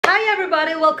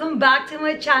everybody, welcome back to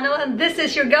my channel, and this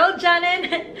is your girl Janin.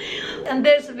 And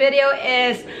this video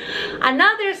is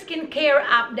another skincare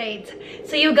update.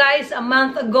 So you guys, a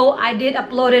month ago I did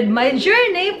uploaded my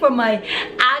journey for my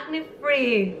acne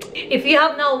free. If you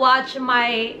have not watched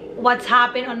my what's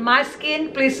happened on my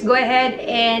skin, please go ahead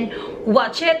and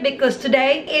watch it, because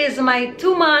today is my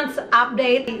 2 months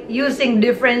update using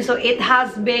Differin. So it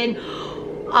has been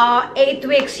 8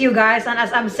 weeks, you guys, and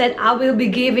as I've said, I will be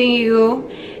giving you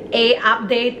a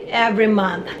update every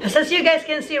month. As you guys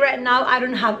can see right now, I do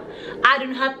not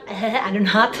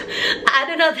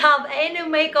have any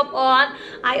makeup on.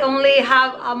 I only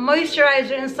have a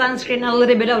moisturizer and sunscreen, a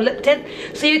little bit of lip tint,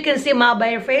 so you can see my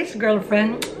bare face,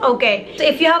 girlfriend. Okay, so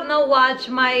if you have not watched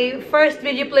my first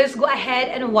video, please go ahead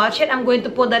and watch it. I'm going to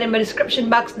put that in my description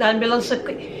box down below,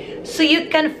 so you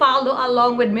can follow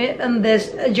along with me on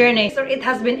this journey. So it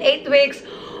has been 8 weeks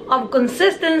of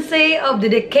consistency, of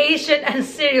dedication, and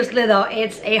seriously though,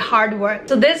 it's a hard work.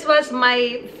 So this was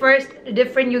my first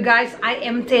Differin, you guys. I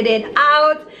emptied it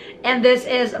out, and this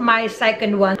is my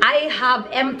second one. I have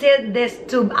emptied this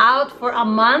tube out for a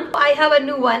month. I have a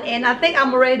new one, and I think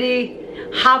I'm already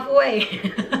halfway.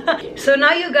 So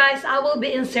now, you guys, I will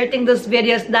be inserting those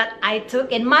videos that I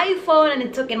took in my phone and I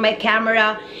took in my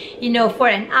camera, you know, for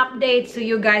an update, so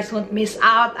you guys won't miss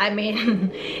out. I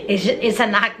mean, it's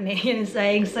an acne, you know what I'm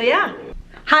saying? So yeah.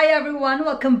 Hi everyone,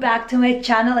 welcome back to my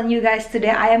channel, and you guys, today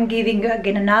I am giving you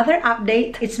again another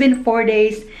update. It's been 4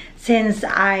 days since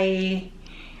I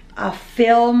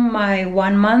film my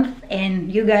 1 month,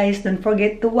 and you guys, don't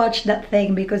forget to watch that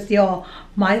thing, because y'all,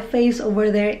 my face over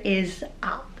there is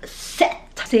upset.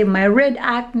 See my red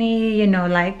acne, you know,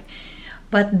 like,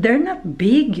 but they're not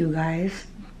big, you guys,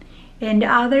 and the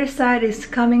other side is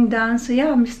coming down. So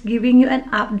yeah, I'm just giving you an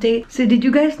update. So did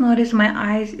you guys notice my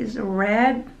eyes is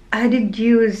red? I did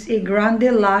use a grande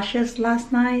lashes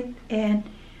last night, and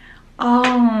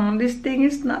this thing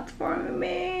is not for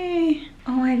me.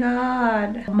 Oh my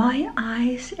god, my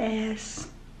eyes is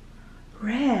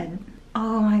red.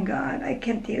 Oh my god, I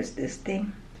can't use this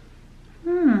thing.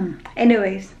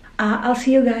 Anyways, I'll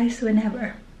see you guys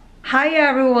whenever. Hi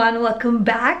everyone, welcome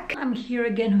back. I'm here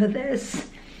again with this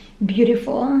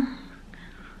beautiful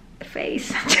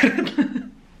face.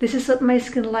 This is what my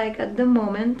skin like at the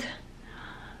moment.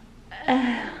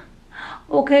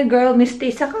 Okay girl,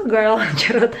 mistisa ka girl.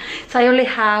 So I only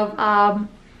have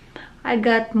I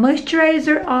got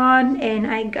moisturizer on, and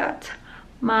I got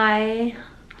my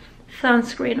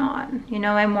sunscreen on, you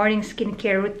know, my morning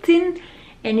skincare routine.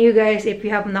 And you guys, if you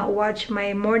have not watched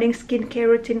my morning skincare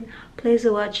routine, please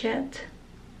watch it.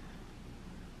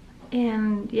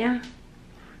 And yeah,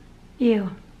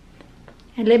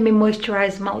 and let me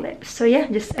moisturize my lips. So yeah,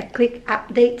 just a quick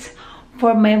update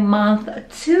for my month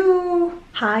 2.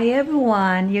 Hi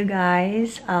everyone, you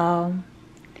guys,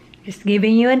 just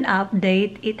giving you an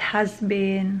update. It has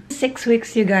been 6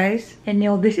 weeks, you guys, and you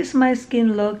know, this is my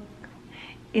skin look.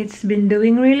 It's been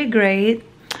doing really great.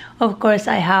 Of course,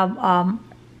 I have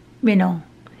you know,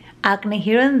 acne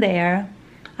here and there,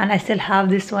 and I still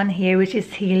have this one here which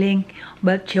is healing.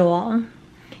 But y'all,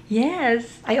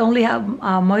 yes, I only have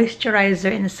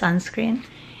moisturizer and sunscreen,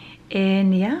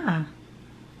 and yeah,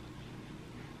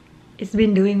 it's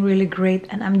been doing really great,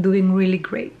 and I'm doing really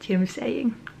great, you know what I'm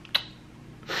saying?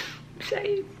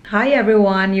 Hi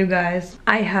everyone, you guys,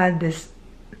 I had this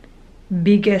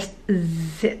biggest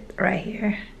zit right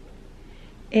here,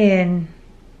 and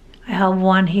I have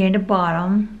one here in the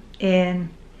bottom, and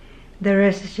the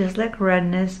rest is just like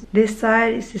redness. This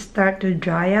side is start to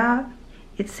dry out.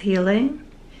 It's healing,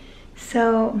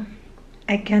 so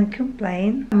I can't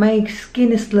complain. My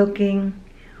skin is looking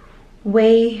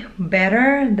way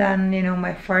better than, you know,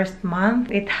 my first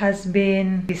month. It has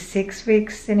been 6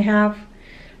 weeks and a half.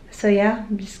 So yeah,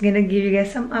 I'm just gonna give you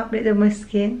guys some update of my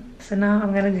skin. So now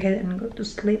I'm gonna go ahead and go to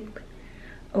sleep,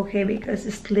 okay, because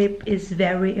sleep is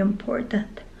very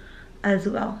important as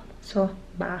well. So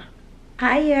bye.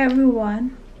 Hi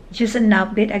everyone, just an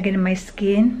update again on my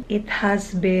skin. It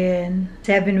has been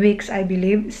 7 weeks, I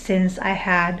believe, since I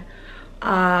had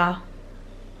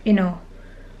you know,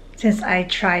 since I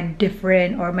tried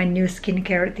Differin, or my new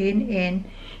skincare routine. And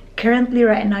currently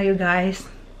right now, you guys,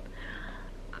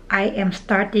 I am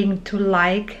starting to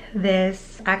like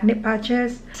this acne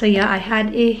patches. So yeah, I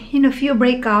had a, you know, few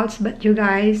breakouts, but you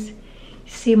guys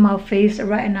see my face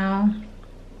right now.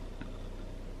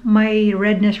 My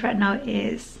redness right now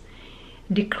is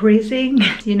decreasing.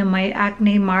 You know, my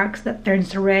acne marks that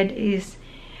turns red is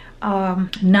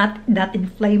not that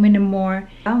inflamed anymore.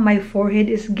 My forehead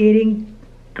is getting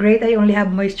great. I only have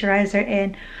moisturizer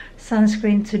and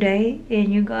sunscreen today,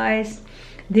 and you guys,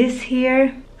 this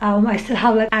here I still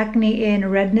have like acne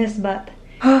and redness, but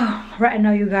right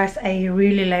now you guys,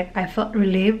 I felt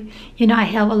relieved. You know, I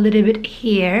have a little bit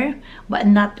here, but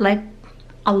not like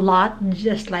a lot,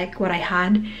 just like what I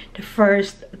had the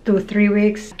first 2-3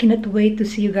 weeks. I cannot wait to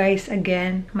see you guys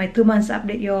again. My 2 months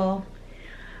update, y'all.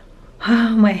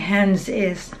 My hands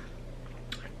is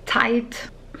tight.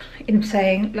 I'm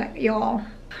saying, like, y'all,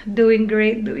 doing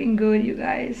great, doing good, you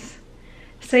guys.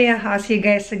 So yeah, I'll see you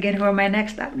guys again for my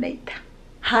next update.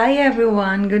 Hi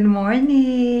everyone, good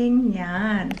morning.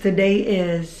 Yeah, today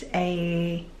is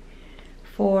a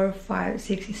 4, 5,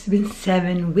 6, it's been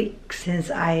 7 weeks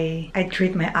since I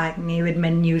treat my acne with my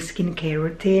new skincare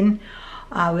routine,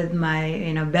 with my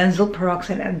benzoyl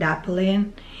peroxide and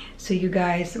adapalene. So you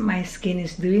guys, my skin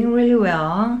is doing really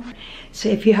well. So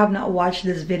if you have not watched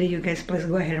this video, you guys, please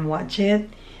go ahead and watch it,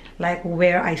 like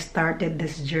where I started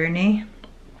this journey,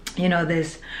 you know,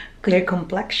 this clear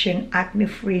complexion acne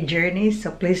free journey. So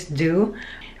please do.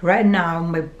 Right now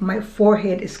my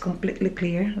forehead is completely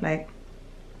clear, like,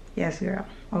 yes girl,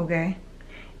 okay,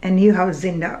 and you have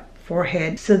zinda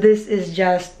forehead. So this is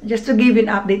just to give you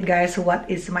an update, guys, what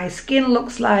is my skin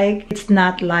looks like. It's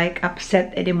not like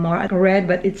upset anymore, red,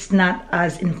 but it's not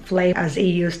as inflamed as it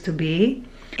used to be,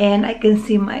 and I can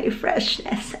see my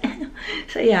freshness.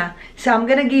 So yeah, so I'm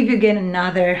gonna give you again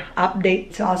another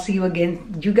update. So I'll see you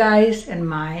again, you guys, in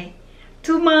my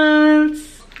 2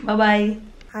 months. Bye bye.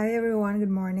 Hi everyone, good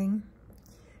morning.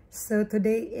 So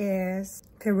today is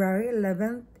February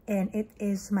 11th and it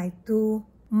is my 2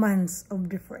 months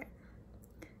of Differin.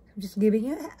 I'm just giving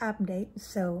you an update.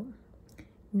 So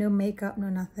no makeup, no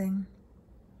nothing,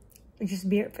 just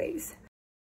bare face.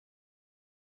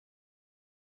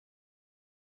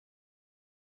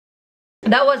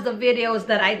 That was the videos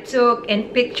that I took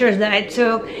and pictures that I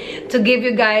took to give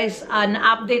you guys an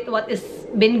update what is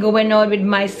been going on with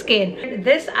my skin.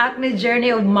 This acne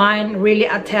journey of mine really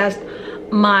attests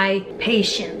my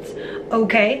patience,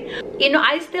 okay? You know,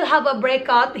 I still have a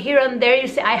breakout here and there. You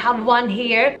see I have one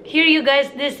here. Here you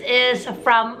guys, this is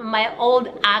from my old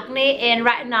acne, and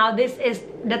right now this is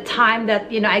the time that,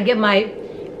 you know, I get my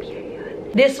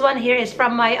period. This one here is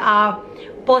from my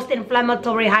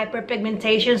post-inflammatory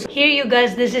hyperpigmentation. Here you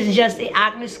guys, this is just the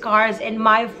acne scars in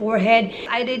my forehead.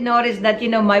 I did notice that, you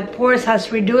know, my pores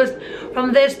has reduced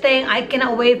from this thing. I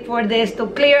cannot wait for this to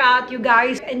clear out, you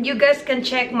guys. And you guys can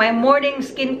check my morning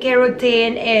skincare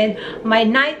routine and my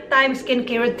nighttime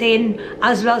skincare routine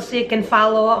as well, so you can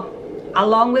follow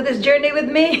along with this journey with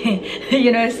me.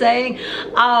 You know what I'm saying?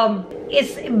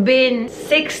 It's been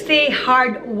 60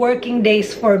 hard working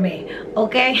days for me,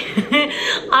 okay?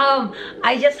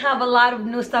 I just have a lot of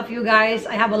new stuff, you guys.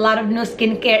 I have a lot of new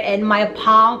skincare, and my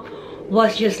palm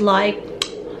was just like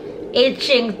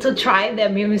itching to try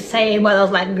them, you know what I'm saying? But I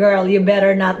was like, girl, you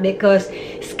better not, because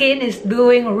skin is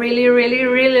doing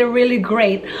really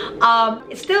great.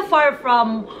 It's still far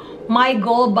from my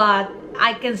goal, but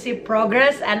I can see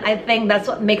progress, and I think that's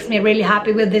what makes me really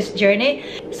happy with this journey.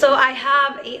 So I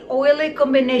have a oily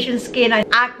combination skin,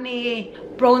 acne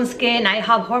prone skin, I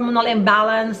have hormonal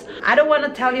imbalance. I don't want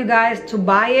to tell you guys to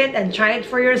buy it and try it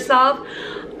for yourself.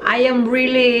 I am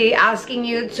really asking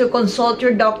you to consult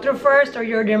your doctor first, or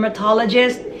your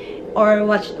dermatologist, or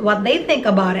what they think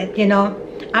about it, you know.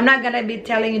 I'm not gonna be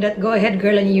telling you that go ahead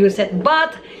girl and use it,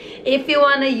 but if you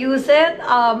want to use it,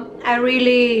 I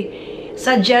really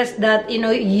suggest that, you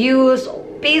know, use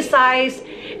pea size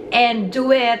and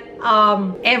do it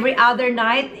every other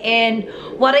night. And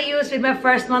what I use with my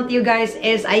first month, you guys,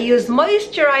 is I use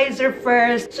moisturizer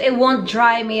first, so it won't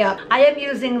dry me up. I am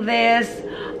using this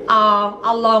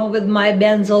along with my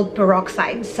benzoyl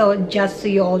peroxide, so just so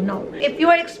you all know. If you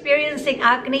are experiencing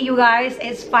acne, you guys,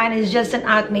 it's fine, it's just an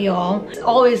acne, y'all. It's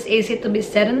always easy to be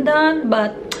said and done,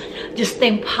 but just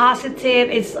think positive.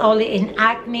 It's only in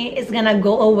acne. It's gonna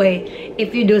go away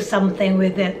if you do something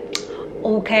with it,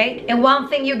 okay? And one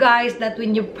thing, you guys, that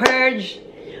when you purge,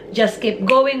 just keep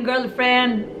going,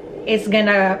 girlfriend. It's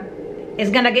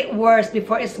gonna get worse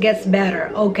before it gets better,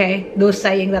 okay? Those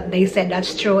saying that they said,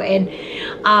 that's true, and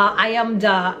I am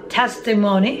the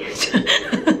testimony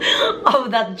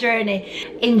of that journey.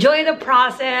 Enjoy the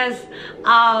process.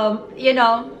 You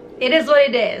know, it is what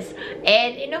it is,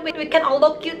 and you know, we can all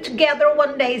look cute together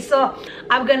one day. So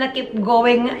I'm gonna keep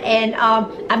going, and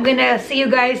I'm gonna see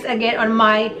you guys again on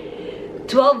my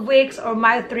 12 weeks or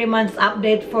my 3 months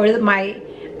update for my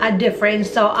Differin.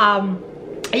 So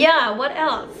yeah, what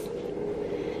else?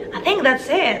 I think that's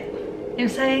it. You know what I'm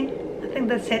saying? I think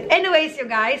that's it. Anyways, you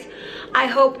guys, I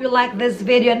hope you like this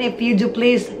video, and if you do,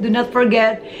 please do not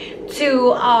forget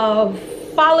to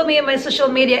follow me on my social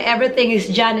media. Everything is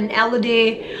Jan and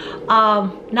Elodie.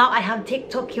 Now I have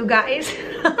TikTok, you guys.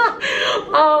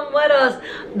 What else?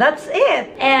 That's it.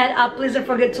 And please don't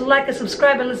forget to like and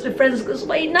subscribe and listen to friends, because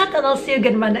why not? And I'll see you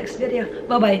again in my next video.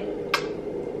 Bye bye.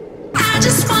 I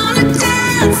just wanna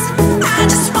dance. I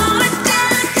just wanna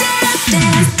dance, dance,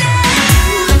 dance, dance.